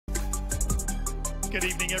Good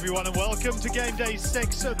evening, everyone, and welcome to game day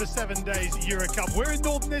 6 of the 7 days Eurocup. We're in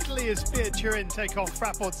northern Italy as Fiat Turin take on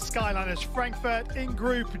Fraport's Skyliners Frankfurt in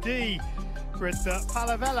Group D with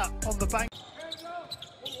Palavella on the bank.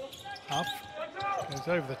 Up, goes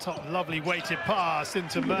over the top, lovely weighted pass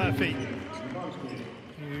into Murphy,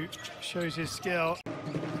 who shows his skill.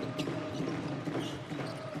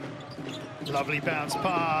 Lovely bounce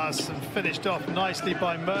pass and finished off nicely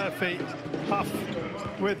by Murphy. Huff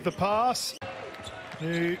with the pass,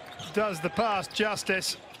 who does the pass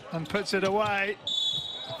justice and puts it away.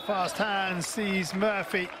 Fast hands sees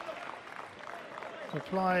Murphy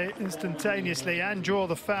reply instantaneously and draw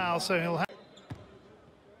the foul, so he'll have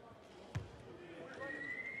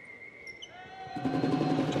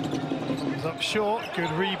up short. Good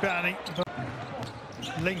rebounding.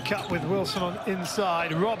 Link up with Wilson on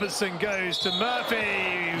inside. Robertson goes to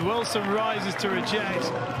Murphy. Wilson rises to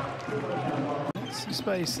reject. Some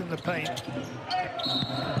space in the paint.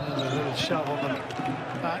 And a little shove on the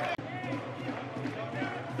back.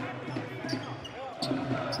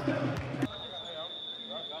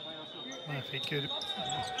 Murphy good.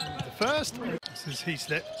 The first. This is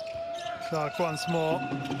Heaslip. Clark once more.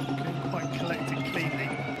 Couldn't quite collect it cleanly.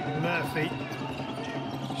 Murphy.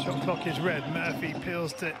 Shot clock is red. Murphy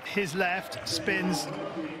peels to his left, spins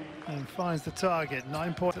and finds the target.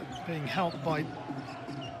 9 points being helped by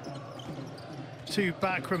two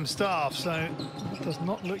backroom staff, so it does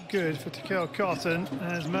not look good for to kill Cotton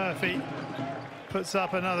as Murphy puts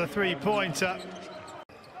up another 3-pointer.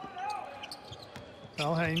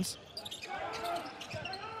 Haynes.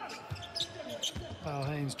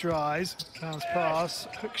 Haynes dries, bounce pass,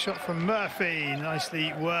 hook shot from Murphy,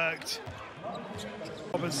 nicely worked.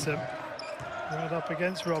 Robertson, right up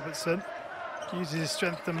against Robertson, uses his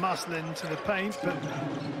strength to muscle into the paint, but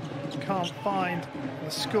can't find the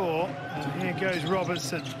score. And here goes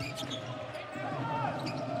Robertson.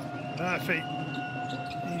 Murphy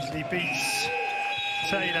easily beats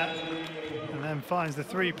Taylor and then finds the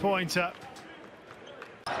 3-pointer.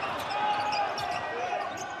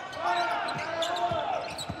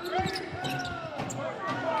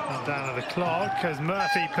 Down to the clock as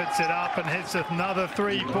Murphy puts it up and hits another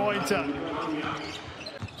 3-pointer.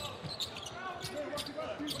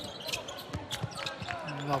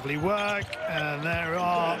 Lovely work, and there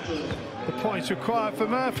are the points required for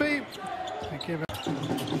Murphy. They give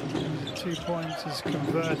it 2 points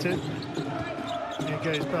converted. Here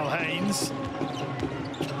goes Haynes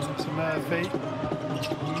to Murphy.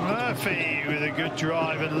 Murphy with a good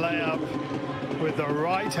drive and layup with the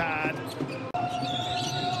right hand.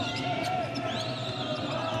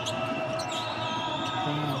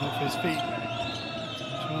 Off his feet,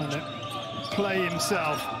 trying to play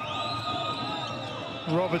himself.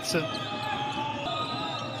 Robertson.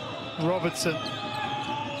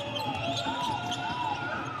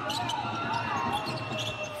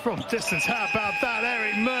 From distance, how about that,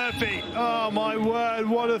 Erik Murphy? Oh my word,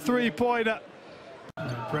 what a 3-pointer.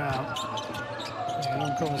 Brown,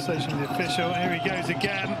 long conversation with the official. Here he goes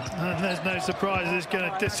again, and there's no surprise it's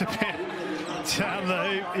going to disappear down the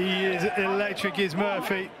hoop. He is electric, is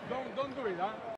Murphy.